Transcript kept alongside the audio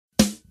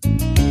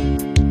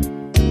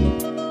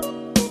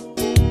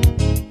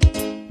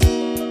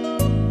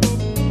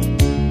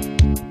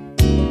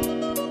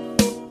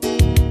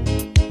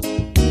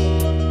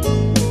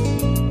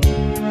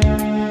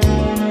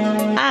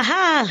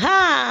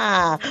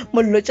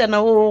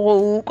mollotšana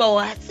o kwa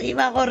wa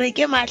tseba gore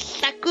ke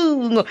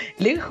mahlakong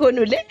le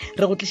kgono le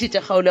re go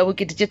tlišitše kgaolo ya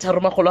bokete tše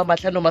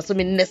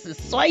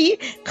 350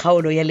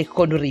 kgaolo ya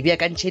lekgono re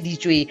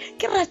beakantšheditšwe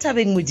ke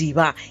Ratabeng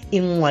Modiba e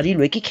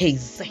ngwadilwe ke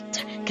KZ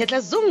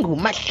Ketla Zungu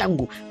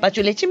Mahlangu ba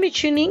tšweletše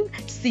metšhining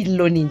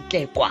Siloni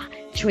Ntlekwa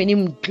Tšhweni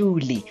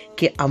Mtluli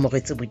ke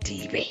amogetse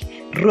Bodibe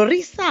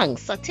rorisang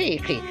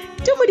Sathege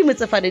te modimo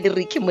tsefane le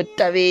Riki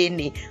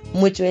Motabene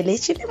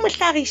motšweletši le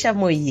mohlagiša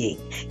moyeng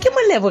ke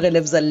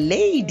molebogele bza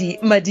Lady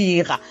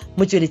Madira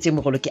motšweletši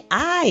mogolo ke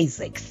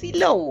Isaac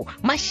Silo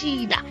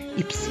Mashida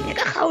ipsine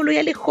ka kgaolo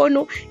ya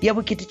lekgono ya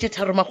bokete tše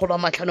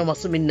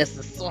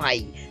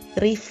 350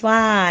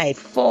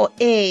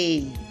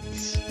 3548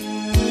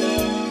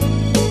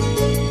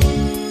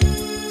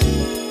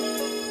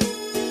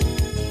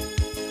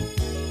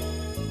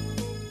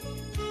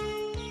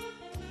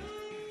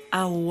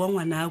 Aowa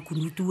ngwana a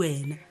kunutu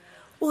wena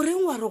o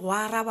reng wa re go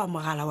araba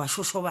mogala wa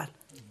shoshobana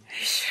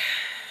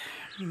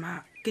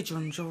Ma ke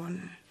John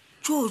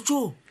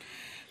tšo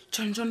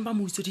ba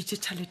mo utsweditše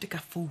tšhalete ka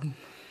phone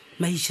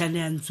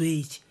maišane a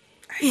ntswetše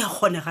e ya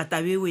kgonega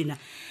tabe wena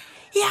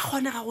e ya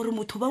kgonega gore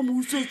motho ba mo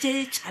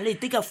utswetše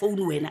tšhalete ka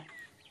phone wena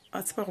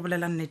a tseba go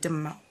bolela nnete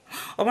mma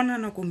o bona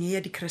nakong e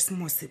ya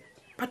di-Christmas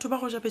batho ba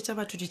go jabetša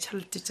batho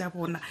ditšhalete tša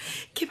bona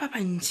ke ba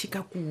bantšhi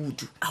ka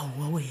kudu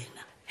aowa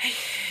wena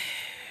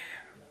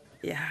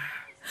ya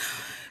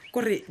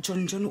kore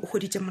John o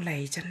goditše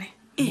molaetšane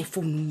mo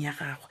founung ya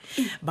gagwe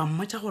ba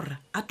mmotša gore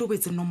a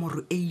tobetse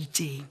nomoro e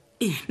itšeng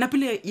na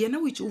pele yena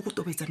o itše o go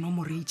tobetsa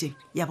nomoro e itšeng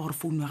ya ba gore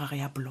founu ya gagwe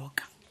ya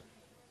bloka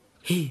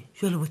he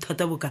jwale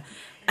bothata boka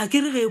a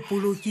ke re ge e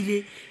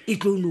polokile e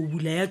tlo no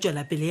bula ya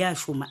tšwela pele ya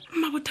šoma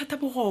ma bothata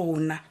bo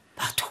gona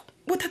batho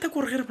bothata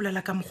kore ge re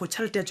bolela ka mogo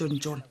tšhalete ya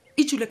John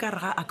e tšwile ka re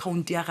ga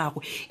account ya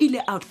gagwe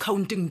ile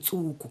outcounting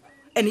tsoko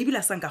ene ebile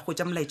a sanka go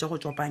tša molaetša go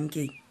tšwa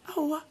bankeng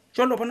aowa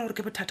jalo bona gore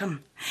ke bothata mma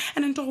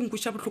ene nto go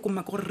nkuša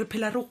botlhokomma ke gore re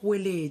phela re go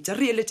eletša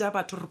re eletša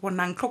batho re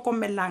bonang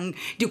tlhokomelang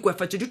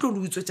dikwefatšo di tlo le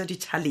utswetša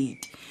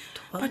ditšhalete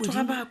batho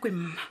ga ba kwe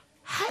mma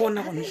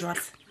bona gone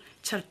jwalo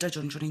tšhalete ya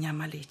John e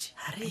nyamaletše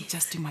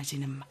just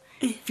imagine mma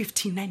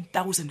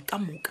 59,000 ka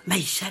moka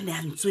maišane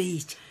a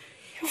ntswetše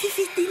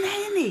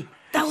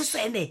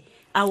 59,000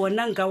 a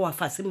wona nka wa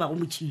fase mago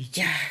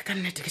motšhitše ja ka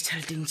nnete ke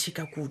tšhalete ntšhi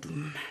ka kudu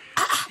mma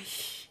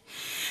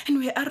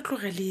anyway a re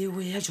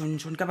tlogelewe ya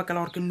John ka baka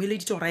la gore ke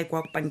mmeleditše gore a e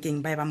kwa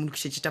bankeng ba e ba mo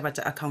lokišetše taba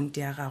tša account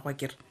ya gagwe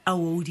kere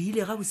aowa o di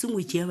ile ga bose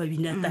ngwetši ya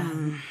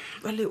babinatang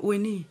bale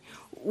wene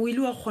o ile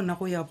wa kgona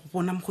go ya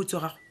bona mokgotsi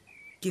wa gagwe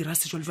ke ra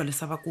sejwalejwale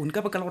sa bakone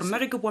ka baka la gore nna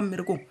ge ke boa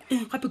mmerekong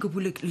gape ke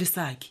bule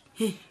lesaki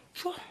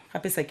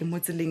gape sa ke mo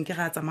tseleng ke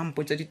ga a tsamaya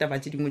mpotša ditaba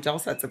tše dingwe tša go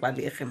sa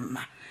tsebalege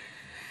mma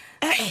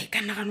ka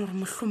nagana gore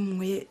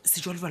mohlomongwe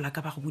sejwalejwale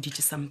ka ba go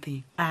boditše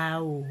something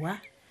aowa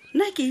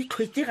nna ke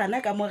itlhwetse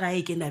gana ka mo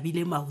gae ke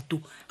nabile maoto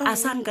a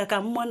sa nka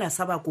ka mmona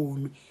sa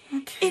bakonwe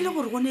e le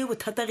gore go ne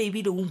bothata ge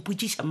ebile o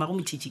mpotšiša mago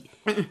motšhitši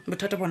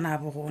bothata bona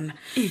bo gona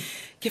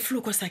ke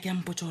floko sa ke a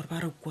mpotša gore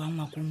ba re kua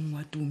ngwakong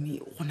wa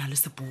tumi go na le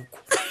sepoko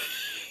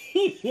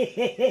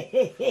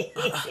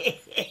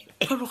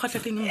ka lo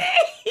kgatlhakeng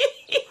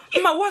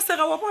ma wa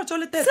sega wa ba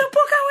tsole tete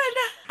sepoka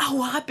wena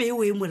aowa gape e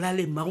o e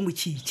molaleng mago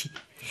motšhitši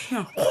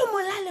go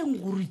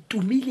molaleng gore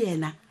tumile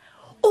ena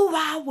o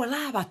ba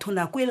bola batho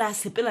nako e la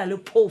sepela le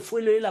phofo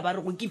e la ba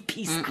re go ke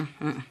pisa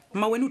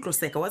ma wena o tlo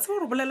seka wa tseba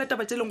gore bolela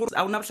taba tše leng gore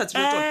a ona bohlatse jo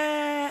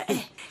tsona ge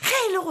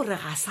e le gore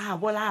ga sa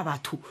bola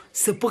batho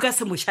sepoka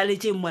se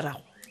mošaletšeng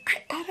morago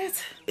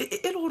e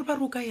le gore ba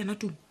roka yena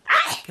tumi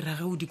ke ra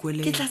ge o di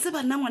kwele ke tla se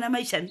banna ngwana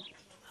maišane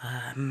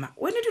ma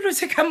wena dilo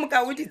tše ka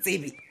moka o di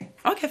tsebe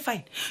okay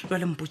fine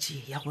jwale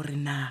mpotše ya gore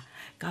na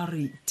ka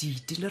gore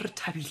dite le re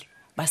thabile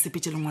ba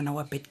sepetse le ngwana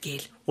wa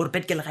bedgirl gore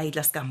bedgirl ga e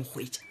tla se ka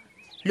mogwetša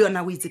le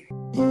yona o itse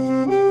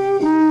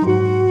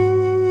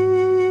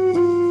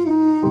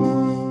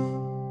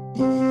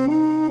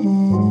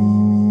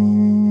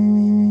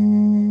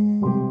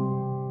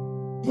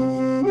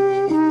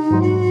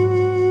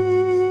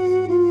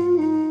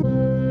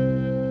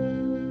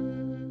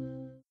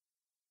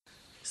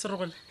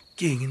serogole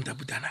ke eng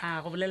ntaputana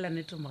a go bolela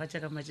nnete moga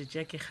tša ka matšatši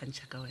a ke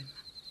kgantšha ka wena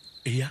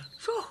eya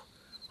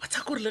wa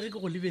tsa kore le ge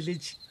ke go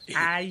lebeletše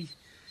ai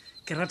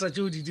ke rata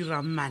tšeo di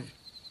dirang mane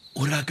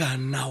o raka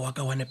nna wa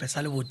ka wa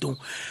nepesa le botong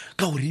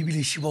ka gore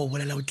ebile šiba o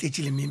bolela o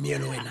tletše le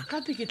memeelo wena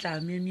gape ke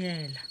tla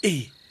memiela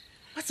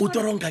o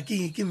toronka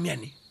ke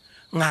mmeane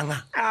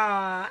nganga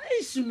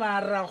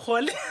šumara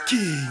kgole ke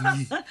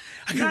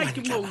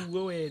ke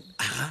mouwe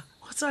wena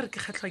go tsa gore ke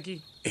kgatlhwa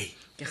keng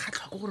ke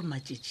kgatlhwa ke gore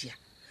matšetšea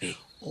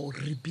o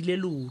repile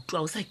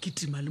leotwa o sa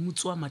ketima le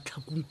motse wa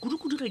matlhakong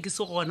kudu-kudu ge ke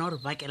se gona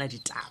gore bakela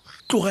ditaba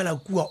tlogela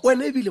kua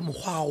wena ebile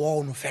mokgwa wa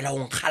ono fela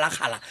o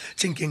nkgalakgala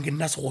tšenkeng ke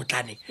nna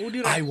segotlane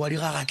ai wa di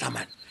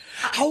gagatlamane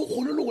ga o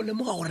kgone le go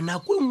lemoga gore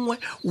nako e nngwe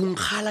o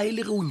nkgala e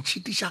le ge o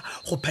ntšhitiša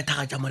go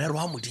phethagatša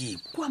morero wa modimo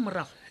kua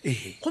morago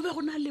go be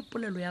go na le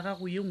polelo ya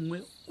gago ye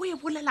nngwe o e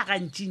bolela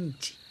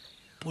gantšintši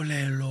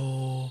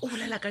polelo o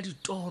bolela ka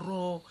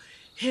ditoro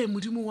he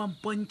modimo wa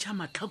mpontšha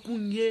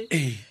matlhakong ye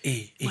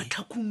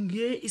matlhakong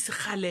ye e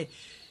segale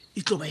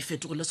e tlo ba e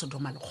fetogile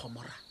Sodoma le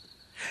Gomora.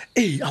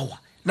 aowa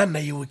nna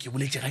eo ke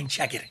boletse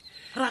gantšhi a kere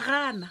Ra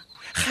gana.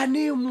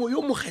 gane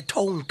moyo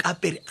mokgethaong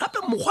kapere gape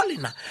mokgwa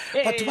lena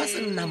batho ba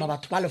sennama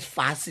batho ba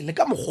lefase le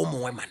ka mokgwa o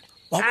mongwe mane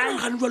wa bona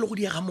gane jwa le go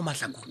diega mo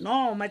mahlakong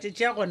No,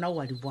 matšatši a gona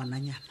wa di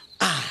bonanyana.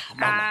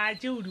 mama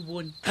Tšeo di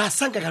bone. ga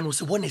sanka kane o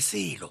se bone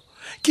selo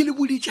ke le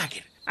boditša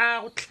kere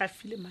Go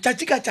tlhafile man.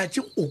 tšatši ka tšatši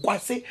o kwa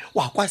se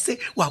wa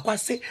kwa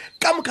se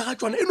ka moka ga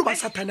tswana eno ba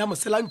sathane ya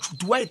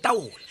moselantšhutu wa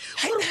etaole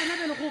Gore gona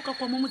bjale go ka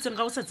kwa mo motseng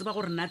ga o sa tseba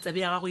gore nna tsebe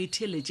ya gago e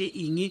theeletše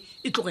eng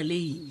e tlogele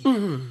eng.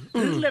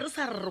 Re rile re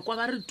sa re kwa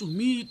ba re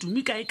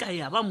tumi kae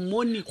ya ba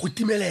mmone. go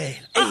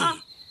timelela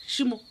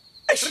Shimo.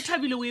 Re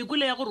thabile o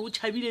ekwele ya gore o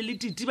tšhabile le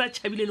titi ba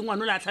tšhabile le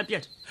ngwana o le a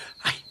tlhapiata.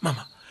 ai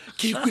mama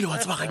ke ikwile wa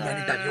tseba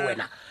ganyane tabe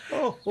wena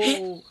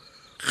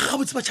ga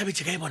botse ba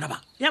tšhabetse ka e bona ba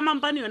Ya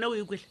Mampane yona o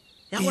ekwele.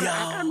 Ya gore Ya.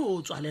 a ka no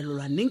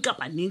tswalelelwa neng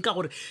kapa neng ka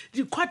gore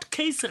di-court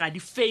case ga di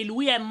fail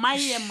o ema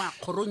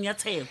kgorong ya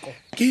tsheko.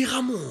 ke ga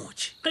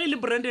motse Ge e le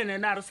Brandon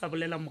ena a re sa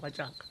bolela moga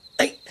jaaka.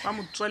 ai Ba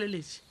mo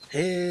tswaleletše.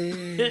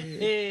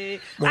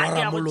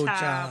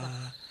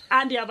 moraramolotša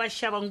Andi ya ba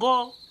shaba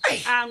ngo.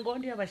 Ngo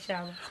ndi ya ba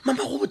shaba.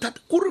 mama go bothata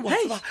kore wa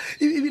tseba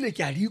ebile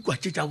ke a di ikwa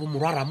tše tša bo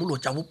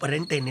morwaramolotša bo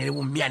parentene le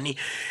bommeane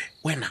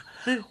wena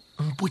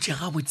mpotse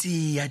ga botse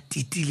ya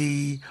titi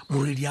le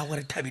moredi ya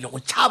gore thabile go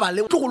tšhaba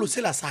le tlogolo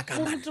sela sa ka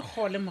O mane ntse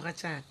gole moga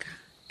jaaka.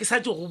 Ke sa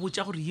tse go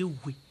botsa gore ye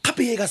uwe. gape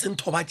ye ka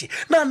senthobatše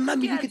nna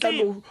medi ke tla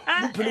no Ke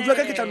a tseba. bophelo jwa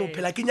ka ke tla no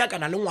phela ke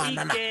nyakana le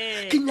ngwanana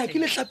ke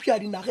nyakile tlhapi ya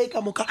dinaga e ka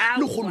moka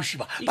le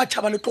kgonošiba ba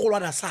tšhaba le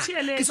tlogolwana sa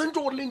Tšhelete. ke sentse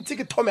gore le ntse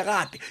ke thome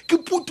gape ke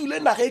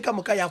putule naga e ka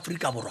moka ya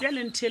aforika borwa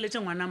Bjale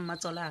ntheeletše ngwana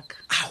mmatsola ka.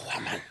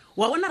 aowa man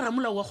Wa bona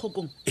ramolao wa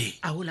kgokong? Eh.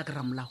 A ola ke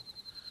ramolao.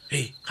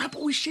 e Gape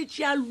o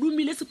šetše a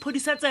lomile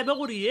sephodisa tsebe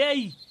gore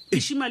hei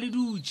ešima le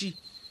dutše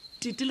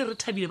titi le re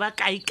thabile ba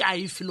kae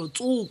felo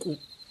tsoko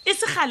e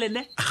se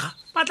galene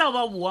ba tla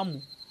ba boa mo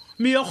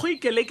meokgo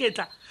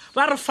ikeleketla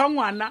ba re fa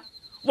ngwana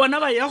bona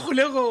ba ya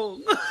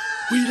kgolegong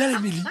o ile le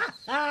mele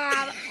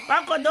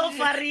ba kono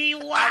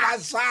fariwa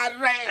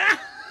basare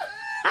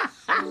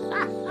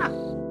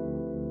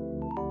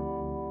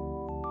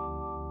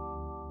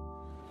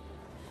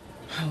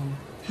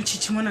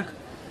motšhitšhi ngwanaka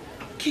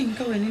ke eng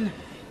ka wenena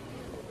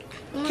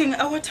ke eng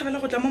a wa thabela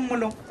go tla mo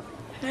mmolong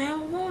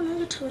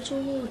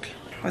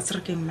wa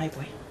tsere ke eng my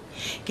boy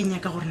ke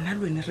nyaka gore nna le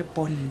wene re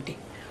bonde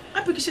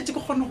gape ke šetse ke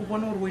kgone go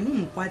bona gore wene o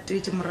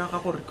mokwatetse morago ga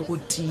gore ke go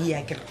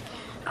tia kere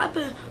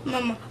gape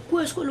mama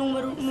kua sekolong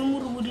mo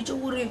re boditse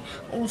gore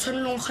o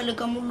tshwaneleng gale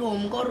ka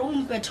molomo ka gore o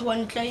mpethe wa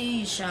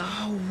ntlaiša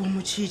aowa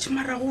motšhitšhi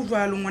mara go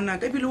jalo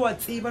ngwanaka ebile wa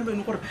tseba le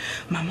wene gore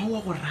mama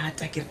wa go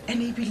rata kere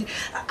ande ebile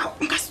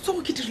nka se tsogo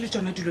ke dirile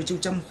tsona dilo tseo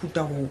tša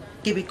mohuta oo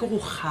ke be ke go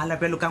gala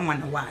bjalo ka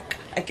ngwana wa ka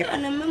a kere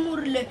ane mme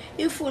morile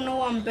e fone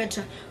wa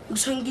mpetha o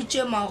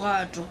tshwankitše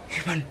magato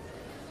ebane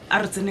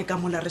a re tsene ka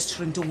mola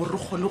restauranteng gore re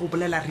kgone go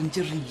bolela re ntse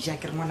re ija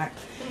kere ngwanaka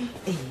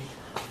ee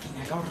ke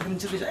nyaka gore re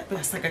ntse re ja epe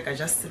a saka ka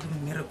ja sele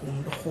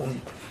mmerekong le kgone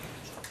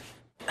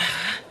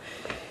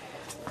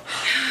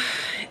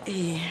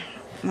ee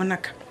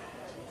ngwanaka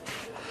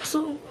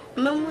so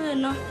mme mo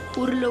yena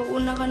o rile o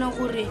nagana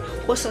gore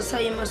go sa sa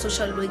ema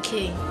social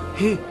working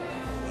he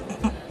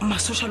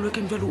ma-social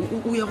working jalo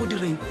o ya go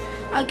direng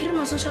a kere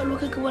ma-social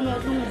worker ke bona wa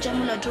tlo mo ja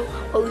molato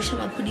wa o iša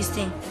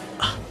maphodiseng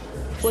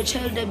for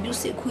child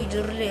abuse e ko e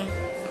dirileng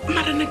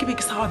mara nna ke be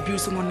ke sa go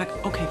abuse ngwanaka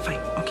okay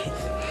fine okay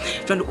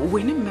jalo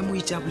wene mme mo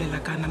itse a bolela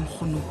kana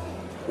mokgono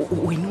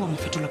wene wa mo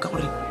fetola ka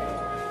gore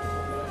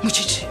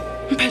motšhitšhi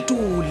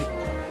mphetole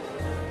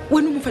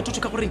wene o mo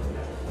fetotse ka goreng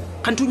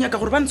kgante o nyaka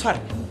gore ba ntshware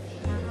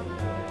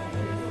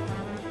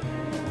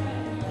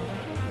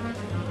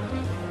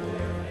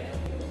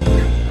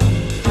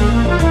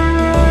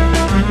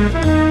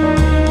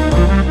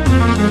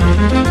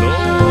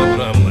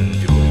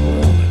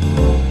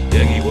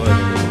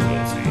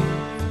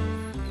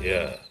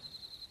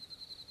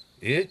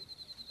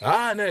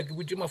ne ke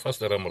butse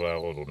mafastera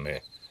morago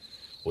rone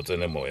go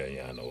tsene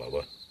moyanyana wa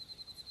bona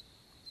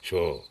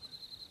sure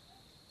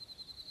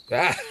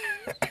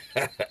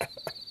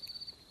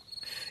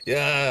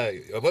ya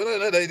bona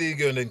na dai ke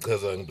yone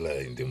nchazang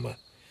blind man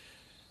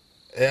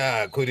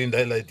ya couldn't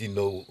highlight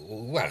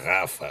wa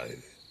gafa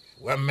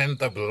wa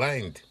mental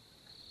blind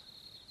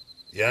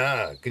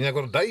ya ke nya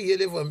gore dai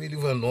ele family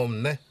va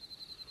nomne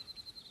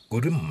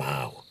kudu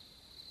mao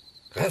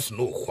gas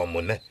no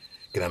khwamone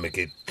ke na me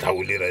ke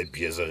tlaulera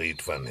bieza re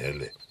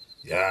itfanele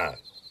ya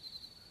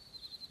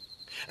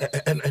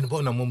and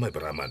bona mo my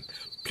braman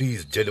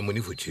please jele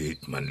money for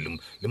cheat man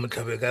le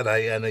motlabe ka ra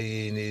yana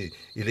yini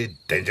ile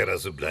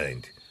dangerous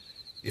blind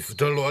if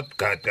the lord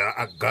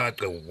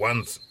got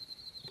once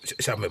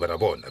sharp me bara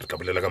bona re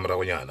tlabolela ka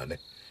morago nyana ne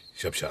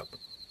sharp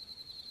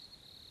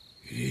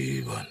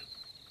iban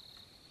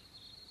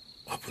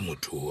apu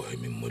motho I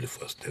mean mo le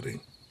fastering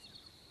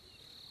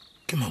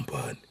ke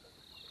Mampane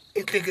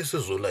itle ke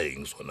sezola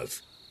eng sona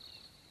se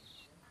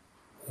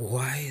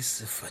why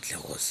se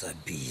fatlego sa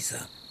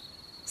Bizza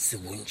se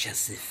bontšha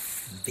se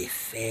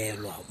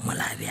befelwa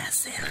molabe a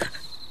sega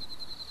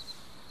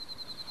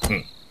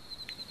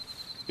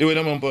e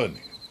wena Mampane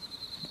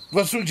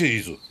va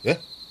soljeso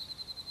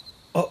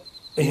o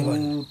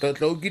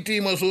tlatla o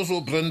kitima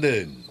so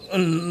Brandon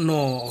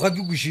no ga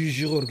ke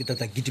bušiše gore ke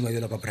tata kitima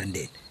bjela ka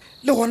Brandon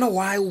le gona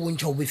why o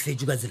bontšha o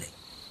befetše ka tsela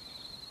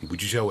e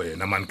botsiša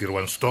wena man ke re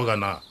wan stoka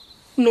na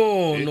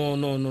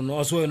no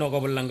a se wena o ka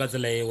bolelang ka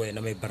tsela e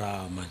wena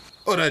maibrama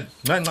alright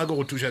nca ke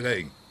go thuša ka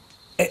eng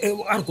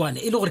a re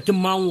kwane e le gore ke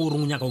mang o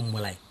reng o nyaka o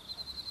mmolaya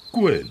ke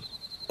wena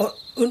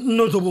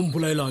no tlo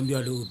bompolaelang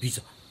bjale o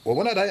Bizza wa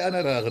bona dae ane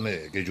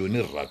ragene ke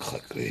jone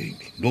rakgakreng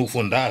no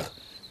fondag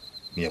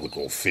mi ya go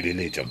tlo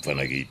feleletša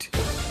mfana kete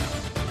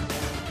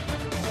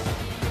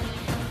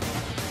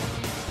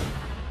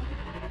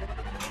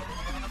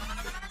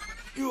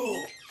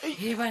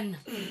he banna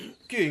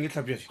ke eng e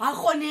tlhapiaše a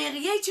kgonege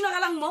ye e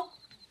tšhinagalang mo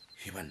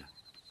he banna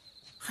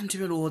gantši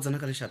bjale o tsena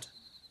ka lešata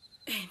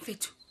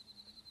mfetho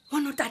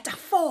wano tata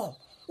 4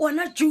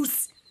 wona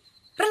juice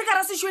re le ka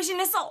ra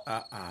situation so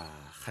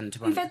gantši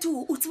bana mfetho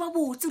o tseba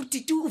botse gore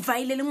titi o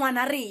vaile le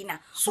ngwana rena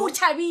o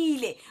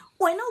tšhabile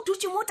wena o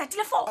dutse mo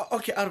tatile 4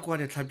 okay a re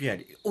kwane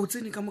tlhapiadi o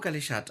tsene ka moka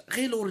lešata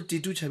ge e le gore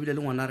tite o tšhabile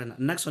le ngwana rena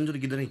nna ke swantse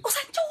gore ke direng o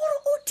santse gore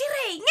o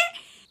direng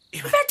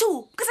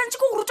mfetho ke santse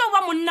ke go ruta o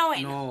ba monna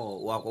wena no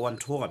wa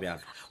nthoga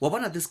bjalo wa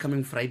bona this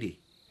coming Friday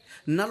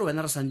nna le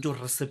wena re santse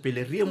gore re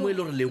sepele re ye mo e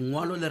le gore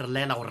lengwalo le re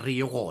laela gore re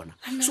ye gona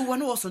so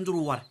wena wa santse gore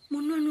o ware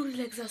monna wane o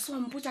relaxa se wa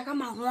mpotsa ka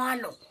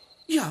mangwalo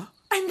ya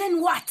and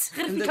then what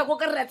ge re fitlha ko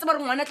ka re tseba re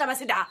ngwana tla ba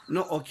seda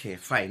no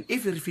okay fine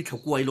if re fitlha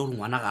koa e le gore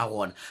ngwana ga a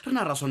gona re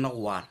na ra swanna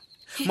go wara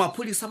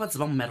maphodisa ba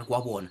tseba mmereko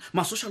wa bona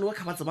ma-social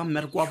worker ba tseba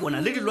mmereko wa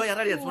bona le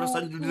diloyara di a tseba re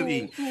santse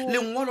direng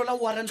lengwalo la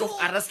warrant of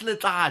arrest le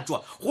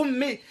tlatšwa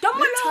gomme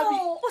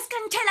domolo o se ka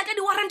ntšhaela ka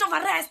di-warrant of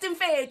arrest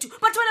mfetho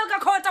batho ba le o ka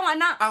khawata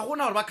ngwana a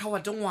gona gore ba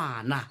khawate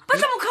ngwana ba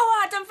tla mo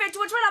khawata mfetho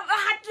batho ba la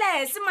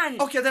heartless man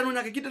okay then o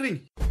nyaka ke direng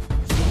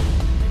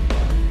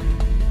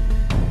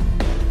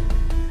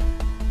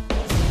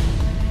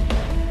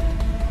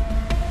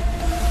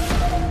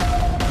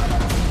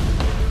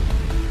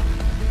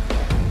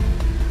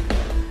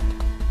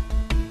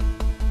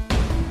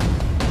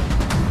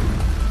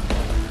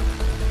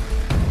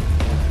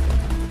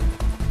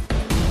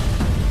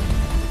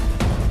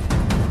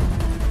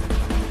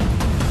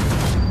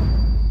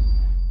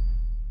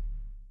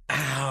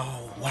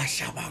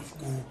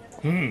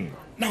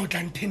na o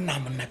tla nthenna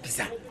monna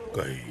Bizza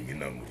ka eng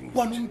na moru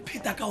wa no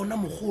mpheta ka ona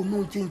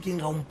mogono o tsenkeng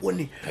ga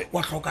ompone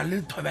wa tlhoka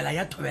le thobela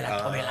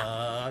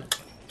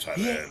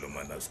tshwarelo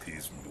man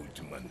askis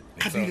mbuti man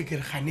kabile ke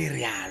re gane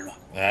re alwa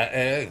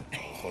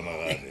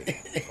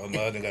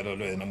gona ka lo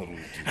wena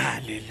moruti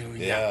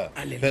halleluja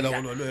phela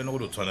go lo wena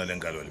go tshwana le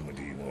nkalo le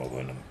modimo wa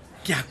bona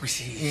ke a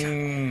kwešiša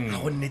ga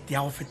go nnete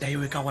ya go feta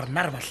ewe ka gore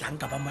nna re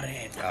bahlanka ba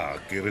morena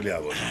ke re le a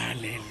bona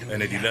halleluja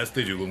ene di-last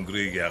je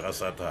komkree ke ya ga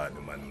satane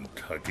man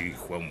tlhake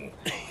ikgwa mo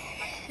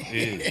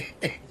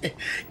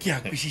ke a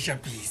kwešiša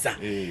Bizza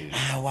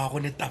wa go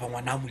netaba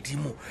ngwana a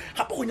modimo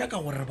gape go nyaka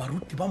gore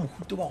baruti ba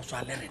mohuto ba go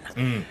swa le rena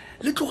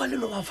le tloga le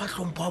no ba fa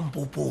tlhompho a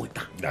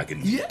mpopota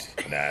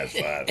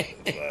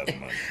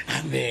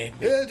amen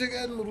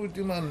tekane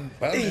moruti man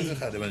ba netse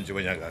gale ba ntse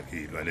ba nyaka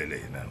ke ilwa le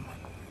lena man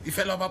e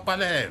fela ba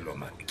palelwa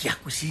man ke a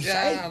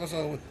kwešiša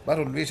ba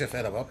re lwese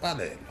fela ba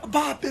palelwa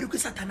ba apere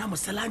ke satana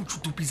mosela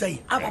ntšhutu Bizza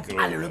a ba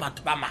palelwe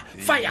batho ba ma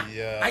fire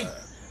ai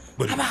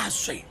a ba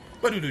swe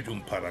ba dilo tso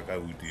mphara ka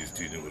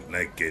utistine gore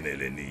na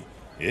kenele ni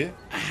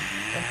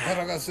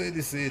mphara ka se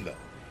di sela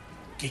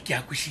ke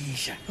a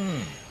kwešiša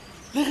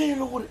le ge e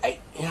le gore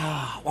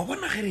wa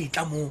bona ge re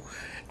tla mo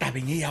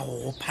tabeng e ya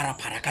go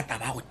phara-phara ka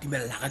taba go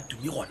timelela ga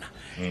tumi gona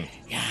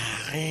ya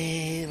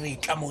ge re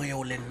tla mo ge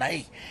o le nna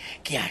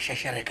ke a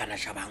šašarekana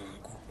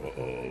šabanko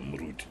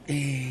moruti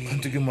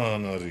kante ke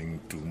mang a reng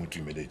tumo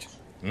timeletše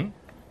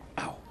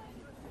ao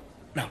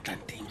na o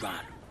tlanteng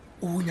jalo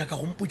o nyaka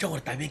go mpotsa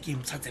gore tabe ke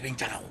mtsha tsebeng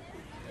tša gago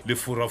le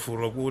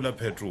furafura ko la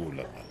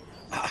petrola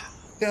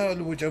ya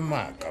le botša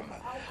maaka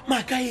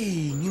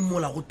eng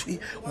mola go thwe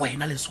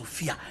wena le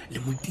Sophia le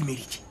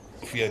moitimeditše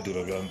Sophia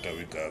dira bjang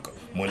tabe kaka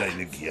mola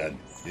ile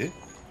kiane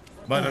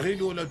mara ge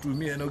ile o la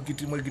tumi yena o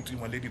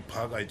kitima le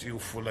diphaka tše o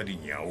fola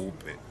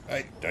dinyaope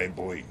ai die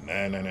boy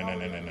na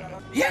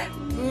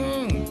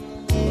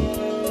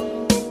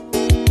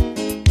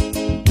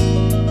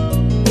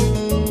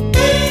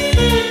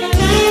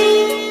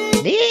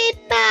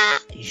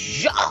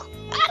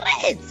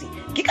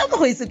ke ka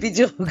go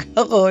isepitšego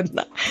ka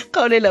gona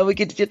kgaolo la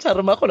bokete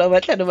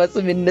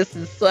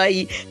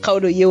 3,580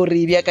 kgaolo yeo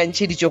re e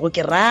beakantšheditšego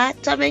ke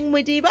Ratabeng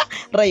Modiba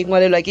ra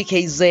ingwalelwa ke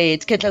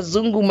KZ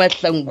Ketlazungu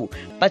Mahlangu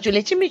ba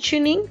tšweletše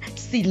metšhining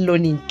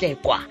Siloni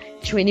Ntlekwa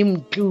Tšhweni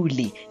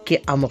Mtluli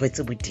ke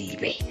amogetse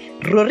Bodibe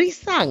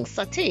rorisang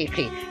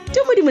sathege te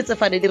modimo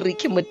tsefane di re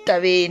ke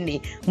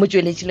Motabene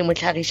motšweletši le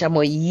motlhagiša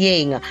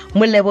moyeng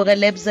moleboge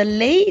Lebza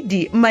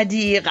Lady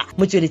Madira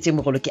motšweletši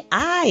mogolo ke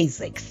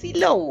Isaac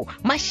Silo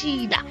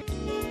Mashida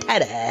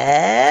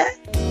tada